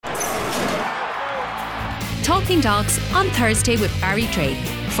Talking Dogs on Thursday with Barry Drake.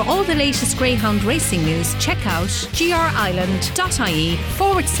 For all the latest greyhound racing news, check out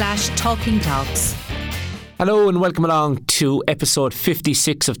grireland.ie/talking dogs. Hello and welcome along to episode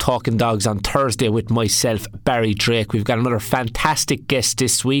 56 of Talking Dogs on Thursday with myself, Barry Drake. We've got another fantastic guest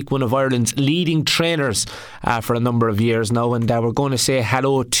this week, one of Ireland's leading trainers for a number of years now, and we're going to say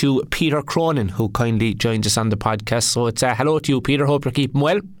hello to Peter Cronin, who kindly joins us on the podcast. So it's hello to you, Peter. Hope you're keeping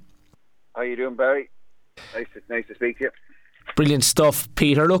well. How you doing, Barry? Nice to speak to you. Brilliant stuff,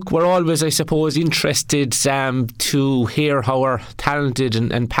 Peter. Look, we're always, I suppose, interested to hear how our talented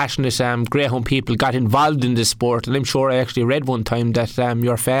and passionate greyhound people got involved in this sport. And I'm sure I actually read one time that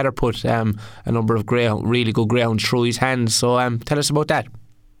your father put a number of really good greyhounds through his hands. So tell us about that.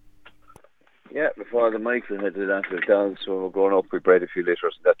 Yeah, before the Michael had did that with dogs, so we were growing up, we bred a few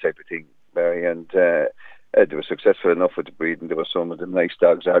litters and that type of thing, Barry. And they were successful enough with the breeding. There were some of them nice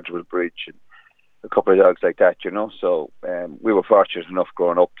dogs, Ardwell Bridge, and a couple of dogs like that, you know. So we were fortunate enough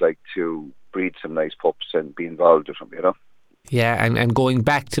growing up to breed some nice pups and be involved with them, you know. Yeah, and going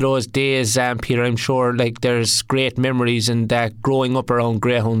back to those days, Peter, I'm sure there's great memories, and growing up around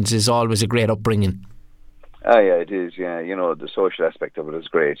greyhounds is always a great upbringing. Ah, yeah, it is, yeah. You know, the social aspect of it is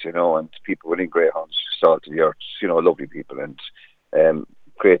great, you know, and people within greyhounds, salt of the earth, you know, lovely people, and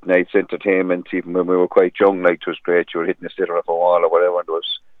great nights, entertainment. Even when we were quite young, it was great. You were hitting a sitter off a wall or whatever, and there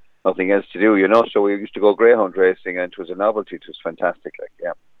was nothing else to do, you know. So we used to go greyhound racing, and it was a novelty. It was fantastic,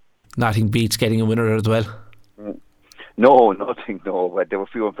 yeah. Nothing beats getting a winner as well. No, nothing. No, but they were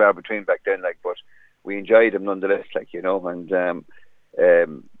few and far between back then, but we enjoyed them nonetheless, you know. And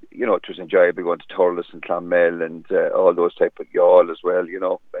you know, it was enjoyable going to Thurles and Clonmel and all those type of yawl as well, you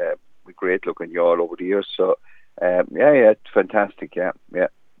know. With great looking yawl over the years. So yeah, it's fantastic, yeah.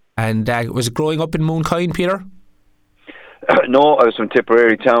 And was it growing up in Mooncoin, Peter? No, I was from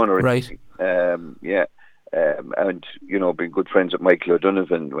Tipperary town originally. Right. And, you know, being good friends with Michael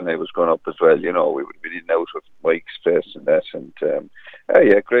O'Donovan when I was growing up as well, you know, we would be in and out with Mike's place and that, and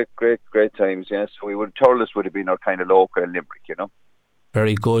great times, yeah. So Thurles would have been our kind of local Limerick, you know.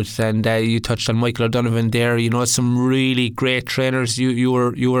 Very good. And you touched on Michael O'Donovan there. You know, some really great trainers. You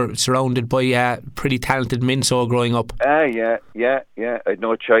were surrounded by pretty talented men so growing up. Yeah. I had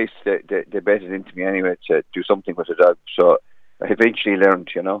no choice. They betted into me anyway to do something with the dog. So I eventually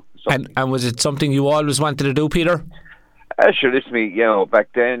learned, you know. And was it something you always wanted to do, Peter? Sure, listen, you know,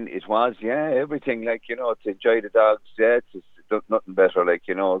 back then it was, everything, you know, to enjoy the dogs, it's nothing better,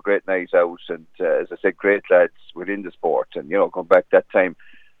 you know, a great night out, and as I said, great lads within the sport. And, you know, going back that time,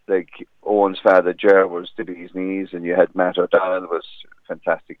 Owen's father, Ger, was the bee's knees, and you had Matt O'Donnell, was a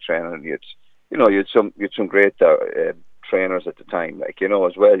fantastic trainer, and you had some great trainers at the time, you know,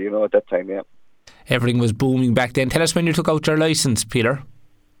 as well, you know, at that time, yeah. Everything was booming back then. Tell us when you took out your licence, Peter.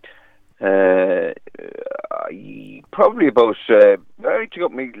 Probably about I took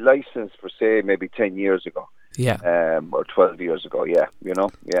up my licence for say maybe 10 years ago. Yeah. Or 12 years ago, yeah, you know,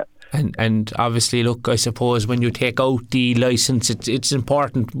 yeah. And obviously, look, I suppose when you take out the licence, it's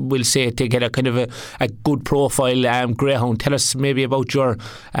important, we'll say, to get a kind of a good profile greyhound. Tell us maybe about your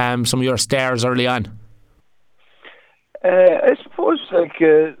some of your stars early on. I suppose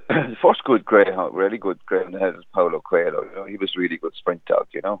the first good greyhound, really good greyhound I had was Paulo Coelho. You know, he was a really good sprint dog,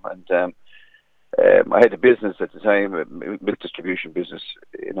 you know, and I had a business at the time, a milk distribution business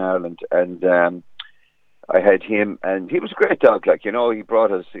in Ireland, and I had him, and he was a great dog, you know. He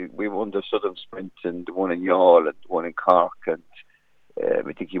brought us, we won the Southern Sprint and the one in Youghal and the one in Cork, and I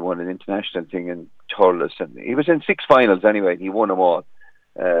think he won an international thing in Thurles, and he was in 6 finals anyway, and he won them all.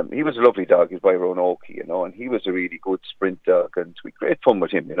 He was a lovely dog. He's by Roanoke, you know, and he was a really good sprint dog, and we had great fun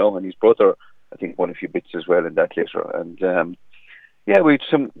with him, you know. And his brother, I think, won a few bits as well in that litter, and we had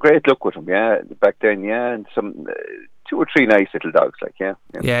some great luck with him, back then, and some 2 or 3 nice little dogs,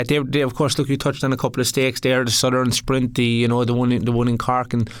 Yeah, they of course, look, you touched on a couple of stakes there, the Southern Sprint, the one in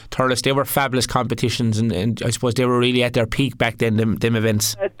Cork and Thurles. They were fabulous competitions, and I suppose they were really at their peak back then, them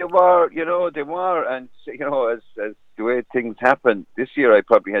events. They were, and, you know, as the way things happen, this year I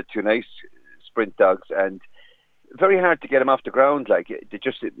probably had 2 nice sprint dogs, and very hard to get them off the ground. They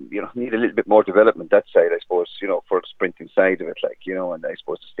just, you know, need a little bit more development that side, I suppose, you know, for the sprinting side of it, you know, and I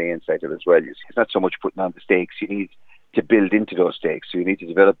suppose the staying side of it as well. It's not so much putting on the stakes. You need to build into those stakes. So you need to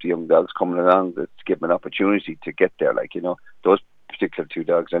develop the young dogs coming along to give them an opportunity to get there. You know, those particular 2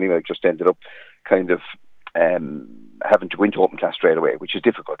 dogs anyway just ended up kind of having to go into open class straight away, which is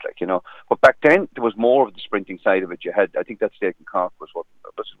difficult, you know. But back then there was more of the sprinting side of it. You had, I think that stake in Cork was what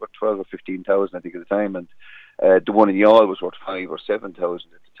 12 or 15,000, I think, at the time, and the one in Youghal was 5 or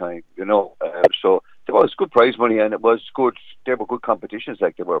 7,000 at the time, you know. So there was good prize money, and it was good. There were good competitions,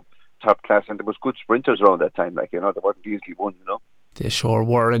 like they were top class, and there was good sprinters around that time. Like, you know, there wasn't easily one, you know. They sure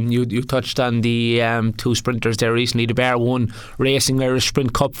were, and you touched on the two sprinters there recently. The Bear won Racing Irish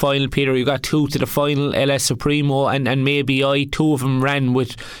Sprint Cup final, Peter. You got two to the final, LS Supremo and Maybe I. Two of them ran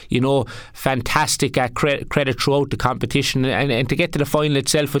with, you know, fantastic credit throughout the competition, and to get to the final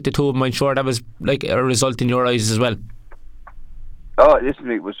itself with the two of them, I'm sure that was like a result in your eyes as well. Oh, listen,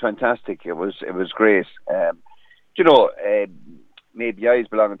 it was fantastic. It was great. You know, Maybe I is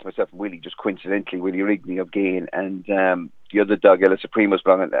belonging to myself and Willie, just coincidentally, Willie Rigney of Gain, and the other dog, Ella Supremo, was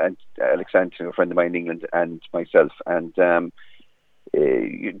belonging to Alex Anthony, a friend of mine in England, and myself. And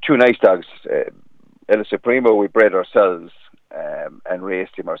two nice dogs. Ella Supremo, we bred ourselves and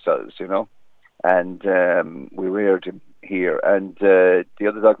raised him ourselves, you know, and we reared him here. And the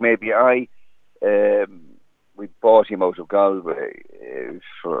other dog, Maybe I, we bought him out of Galway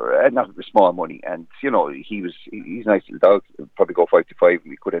for not small money, and you know, he's a nice little dog. He'll probably go 5 to 5, and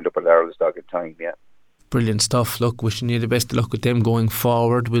we could end up a Larry's dog in time. Yeah. Brilliant stuff. Look, wishing you the best of luck with them going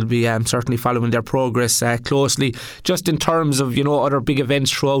forward. We'll be certainly following their progress closely. Just in terms of, you know, other big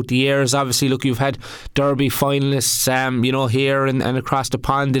events throughout the years, obviously, look, you've had Derby finalists, you know, here and across the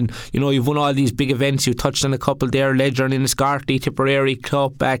pond, and you know, you've won all these big events. You touched on a couple there: Ledger and Enniscorthy, Tipperary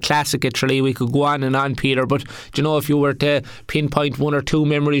Club, Classic at Tralee. We could go on, Peter. But do you know, if you were to pinpoint one or two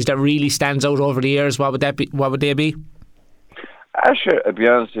memories that really stands out over the years, what would that be? What would they be? Sure, I'll be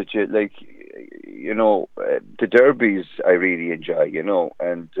honest with you, like, you know, the derbies I really enjoy, you know,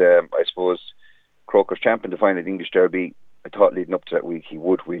 and I suppose Croker's champion to final English Derby. I thought leading up to that week he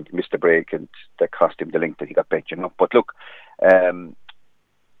would win, missed a break, and that cost him the link that he got bet, you know. But look,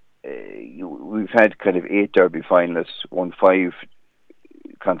 we've had kind of 8 Derby finalists, won 5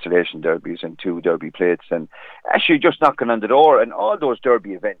 consolation derbies and 2 Derby plates, and actually just knocking on the door. And all those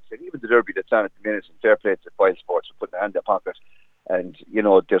Derby events, and even the Derby that's on at the minute, and fair play to Wild Sports for putting their hand in their pocket, and you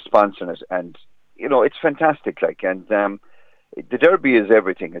know, they're sponsoring it, and you know, it's fantastic. Like, and the Derby is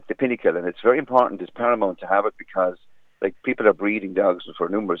everything. It's the pinnacle, and it's very important. It's paramount to have it, because like, people are breeding dogs for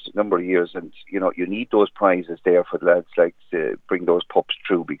a number of years, and you know, you need those prizes there for the lads, like, to bring those pups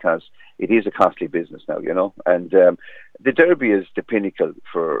through, because it is a costly business now, you know. And the Derby is the pinnacle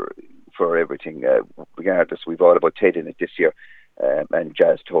for everything. Regardless, we've all about Ted in it this year, and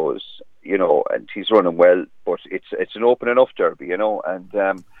Jazz Toes, you know, and he's running well, but it's an open enough Derby, you know,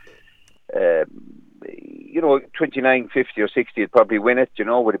 and you know, 29, 50 or 60 would probably win it, you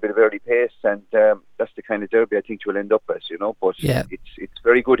know, with a bit of early pace, and that's the kind of Derby I think you'll end up as, you know. But yeah, it's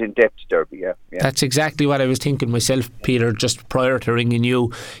very good in-depth Derby, yeah. That's exactly what I was thinking myself, Peter, just prior to ringing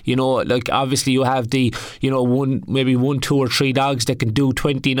you. You know, like, obviously you have the, you know, maybe 1, 2 or 3 dogs that can do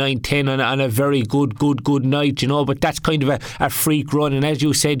 29, 10 on a very good night, you know, but that's kind of a freak run. And as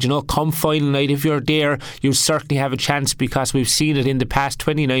you said, you know, come final night, if you're there, you'll certainly have a chance, because we've seen it in the past.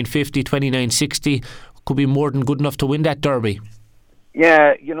 29.50, 29.60 could be more than good enough to win that Derby.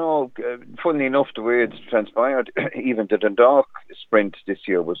 Yeah, you know, funnily enough, the way it's transpired, even the Dundalk sprint this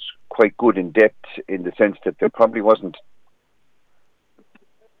year was quite good in depth, in the sense that there probably wasn't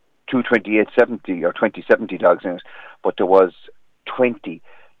 228.70 or 20.70 dogs in it, but there was 20.90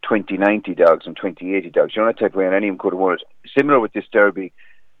 dogs and 20.80 dogs. You know, that type of way, and any of them could have won it. Similar with this Derby,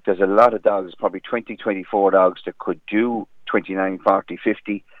 there's a lot of dogs, probably 20, 24 dogs that could do 29, 40,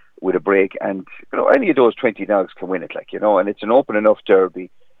 50 with a break, and you know, any of those 20 dogs can win it, like, you know. And it's an open enough Derby.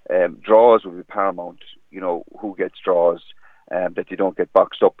 Draws will be paramount, you know, who gets draws, that you don't get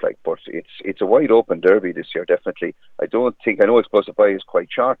boxed up, like. But it's a wide open Derby this year, definitely. I know Explosive Eye is quite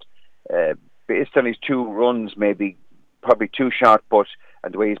short, based on his 2 runs, maybe probably too short, but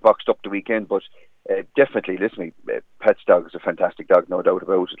and the way he's boxed up the weekend, but definitely, listen, Pat's dog is a fantastic dog, no doubt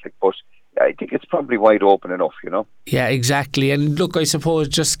about it. Like, but I think it's probably wide open enough, you know. Yeah, exactly. And look, I suppose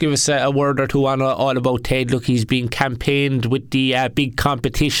just give us a word or two on all about Ted. Look, he's been campaigned with the big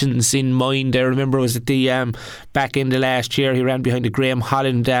competitions in mind. I remember it was at the back end of last year, he ran behind the Graham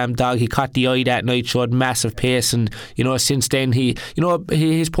Holland dog. He caught the eye that night, showed massive pace, and you know, since then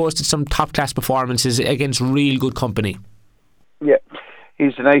he's posted some top class performances against real good company. Yeah,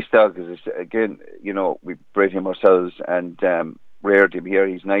 he's a nice dog. Again, you know, we bred him ourselves and reared him here.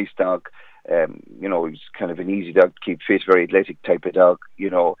 He's a nice dog. You know, he's kind of an easy dog to keep fit, very athletic type of dog. You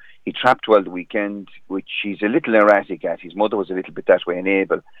know, he trapped well the weekend, which he's a little erratic at. His mother was a little bit that way in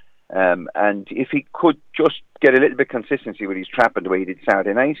Abel. And if he could just get a little bit of consistency with his trapping the way he did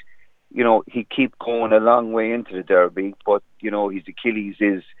Saturday night, you know, he'd keep going a long way into the Derby. But, you know, his Achilles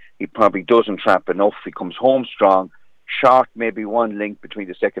is he probably doesn't trap enough. He comes home strong, short, maybe 1 link between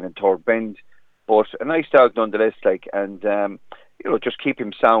the second and third bend, but a nice dog nonetheless, like. And just keep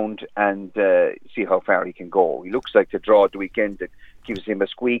him sound and see how far he can go. He looks like the draw at the weekend that gives him a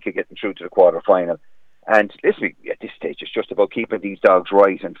squeak of getting through to the quarter final. And listen, at this stage, it's just about keeping these dogs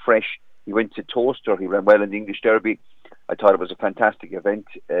right and fresh. He went to Toaster. He ran well in the English Derby. I thought it was a fantastic event.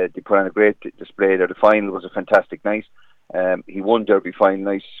 They put on a great display there. The final was a fantastic night. He won Derby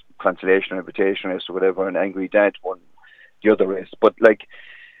final, nice consolation or invitation race or whatever, and Angry Dad won the other race. But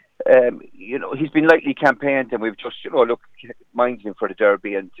he's been lightly campaigned, and we've just, minded him for the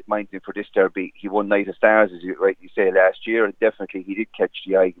Derby and minded him for this Derby. He won Night of Stars, as you rightly say, last year, and definitely he did catch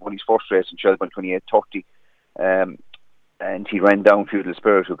the eye. He won his first race in Shelburne 28:30, and he ran down Feudal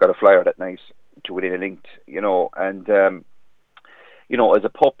Spirit, who got a flyer that night to within a length, as a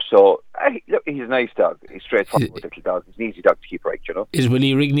pup. So he's a nice dog. He's straightforward little dog. He's an easy dog to keep right, Is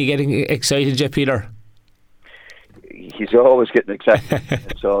Willie Rigney getting excited yet, Peter? He's always getting excited.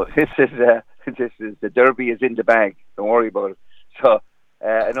 So this is the Derby is in the bag. Don't worry about it. So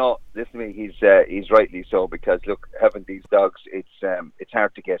no, listen to me. He's rightly so, because look, having these dogs, it's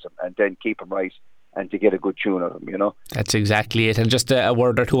hard to get them, and then keep them right, and to get a good tune of them, That's exactly it. And just a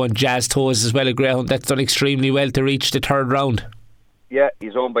word or two on Jazz Toes as well, a greyhound that's done extremely well to reach the third round. Yeah,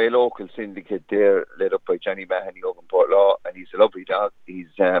 he's owned by a local syndicate there, led up by Johnny Mahoney over in Port Law, and he's a lovely dog. He's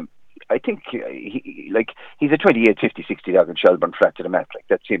I think he's a 28, 50, 60 dog in Shelburne flat to the mat.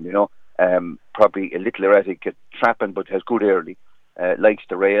 That's him, probably a little erratic at trapping, but has good early, likes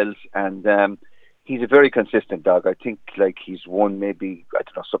the rails, and he's a very consistent dog. I think he's won maybe,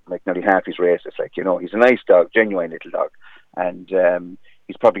 something like nearly half his races. He's a nice dog, genuine little dog, and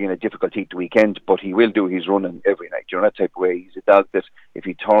he's probably in a difficult heat the weekend, but he will do his running every night. That type of way. He's a dog that if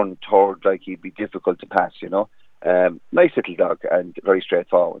he turned third, he'd be difficult to pass. Nice little dog and very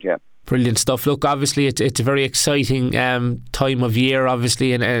straightforward. Yeah. Brilliant stuff. Look, obviously it's a very exciting time of year,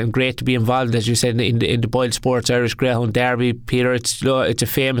 obviously, and great to be involved, as you said, in the Boyle Sports Irish Greyhound Derby, Peter. It's a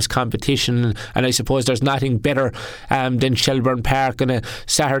famous competition, and I suppose there's nothing better than Shelburne Park and a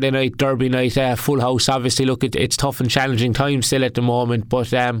Saturday night Derby night, full house. Obviously, look, it's tough and challenging times still at the moment, but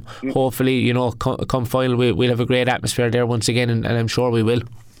hopefully, come final, we'll have a great atmosphere there once again, and I'm sure we will.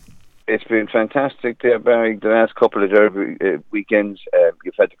 It's been fantastic there, Barry. The last couple of Derby weekends,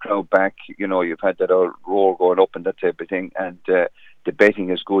 you've had the crowd back. You've had that old roar going up and that type of thing, and the betting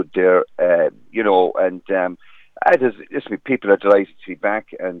is good there. People are delighted to be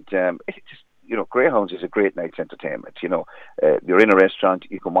back, and it's just, Greyhounds is a great night's entertainment. You're in a restaurant,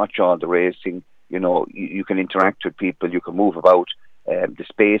 you can watch all the racing. You can interact with people, you can move about. The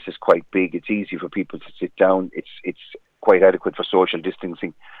space is quite big. It's easy for people to sit down. It's quite adequate for social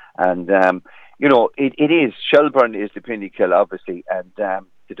distancing. And, it is. Shelburne is the pinnacle, obviously, and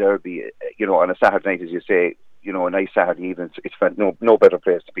the Derby, on a Saturday night, as you say, a nice Saturday evening, it's no better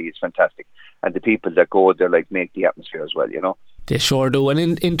place to be. It's fantastic. And the people that go there, make the atmosphere as well, They sure do.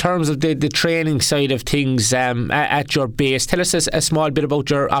 And in terms of the training side of things at your base, tell us a small bit about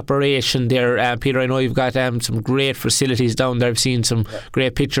your operation there, Peter. I know you've got some great facilities down there. I've seen some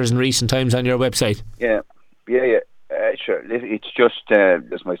great pictures in recent times on your website. Yeah. Sure. It's just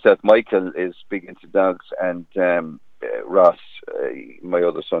as myself. Michael is big into dogs, and Ross, my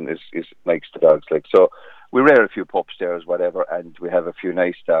other son, is likes the dogs. So we rear a few pups there as whatever, and we have a few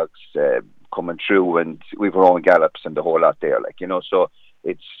nice dogs coming through, and we've our own gallops and the whole lot there. So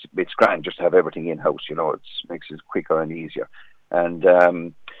it's grand just to have everything in house. It makes it quicker and easier,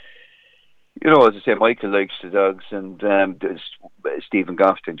 and. As I say, Michael likes the dogs, and Stephen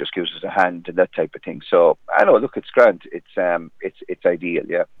Gofton just gives us a hand and that type of thing. So I know, look, it's grand. It's ideal,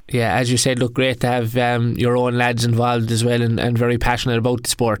 yeah. Yeah, as you said, look, great to have your own lads involved as well, and very passionate about the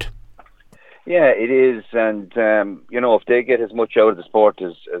sport. Yeah, it is, and if they get as much out of the sport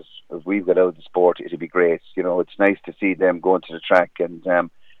as we've got out of the sport, it'd be great. It's nice to see them going to the track and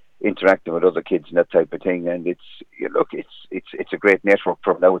interacting with other kids and that type of thing, and it's a great network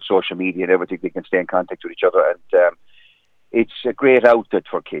from now with social media and everything. They can stay in contact with each other, and it's a great outlet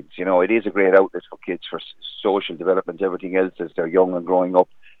for kids. It is a great outlet for kids for social development, everything else as they're young and growing up.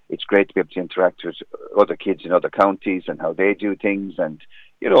 It's great to be able to interact with other kids in other counties and how they do things, and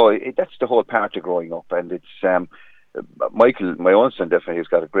that's the whole part of growing up. And it's Michael, my own son, definitely has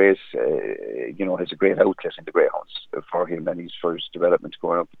got a great, has a great outlet in the Greyhounds for him, and he's for his development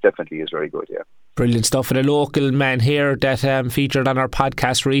going up. It definitely is very good, yeah. Brilliant stuff. And a local man here that featured on our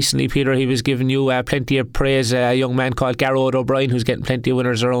podcast recently, Peter, he was giving you plenty of praise. A young man called Garrod O'Brien, who's getting plenty of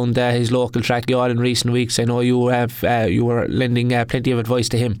winners around his local track in recent weeks. I know you were lending plenty of advice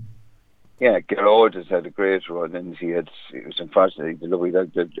to him. Yeah, Garrod has had a great run, and he was unfortunately the lovely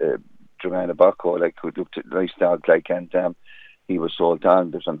dog, Jermaine Bacco, who looked a nice dog, and he was sold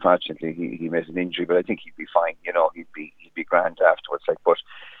on, but unfortunately he made an injury. But I think he'd be fine. He'd be grand afterwards. But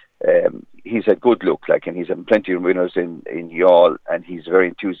he's a good look, and he's had plenty of winners in Youghal, and he's a very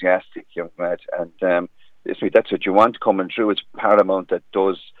enthusiastic young lad. And that's what you want coming through. It's paramount that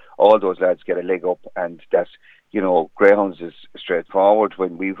all those lads get a leg up, and that greyhounds is straightforward.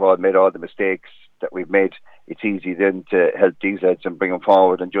 When we've all made all the mistakes that we've made, it's easy then to help these lads and bring them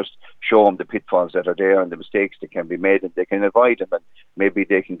forward and just show them the pitfalls that are there and the mistakes that can be made, and they can avoid them, and maybe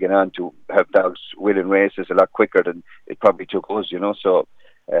they can get on to have dogs winning races a lot quicker than it probably took us. So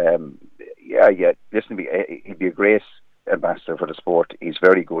listen, he'd be a great ambassador for the sport. He's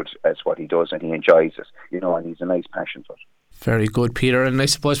very good at what he does, and he enjoys it, and he's a nice passion for it. Very good, Peter. And I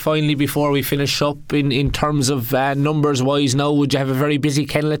suppose finally, before we finish up, in terms of numbers wise now, would you have a very busy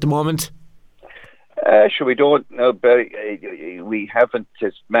kennel at the moment? Sure, we don't know, Barry. We haven't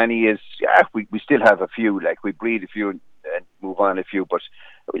as many as we still have a few. We breed a few and move on a few, but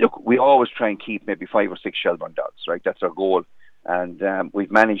look, we always try and keep maybe 5 or 6 Shelburne dogs, right? That's our goal, and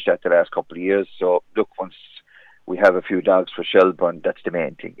we've managed that the last couple of years. So look, once we have a few dogs for Shelburne, that's the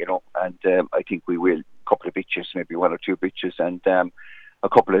main thing, and I think we will. A couple of bitches, maybe 1 or 2 bitches, and a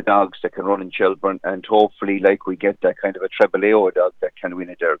couple of dogs that can run in Shelburne, and hopefully we get that kind of a treble AO dog that can win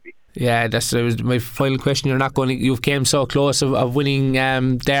a derby. Yeah, that was my final question. You've came so close of winning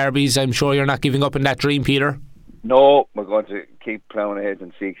derbies. I'm sure you're not giving up on that dream, Peter. No, we're going to keep plowing ahead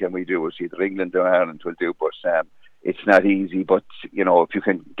and see can we do. We'll see either England or Ireland will do, but it's not easy. But if you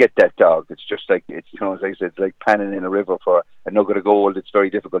can get that dog, it's just as I said, it's like panning in a river for a nugget of gold. It's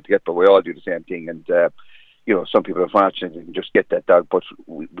very difficult to get, but we all do the same thing. And some people are fortunate and can just get that dog, but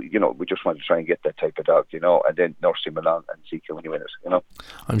we just want to try and get that type of dog, and then nurse him along and see can we win it,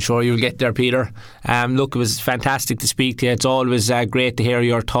 I'm sure you'll get there, Peter. Look, it was fantastic to speak to you. It's always great to hear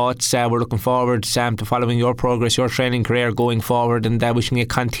your thoughts. We're looking forward, Sam, to following your progress, your training career going forward, and wishing you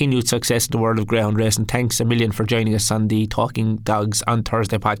continued success in the world of greyhound racing. Thanks a million for joining us on the Talking Dogs on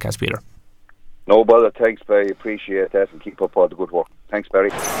Thursday podcast, Peter. No bother. Thanks, Barry. Appreciate that, and keep up all the good work. Thanks,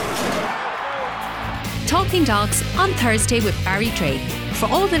 Barry. Talking Dogs on Thursday with Barry Drake. For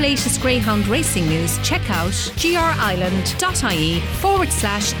all the latest greyhound racing news, check out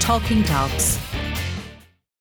grireland.ie/Talking Dogs.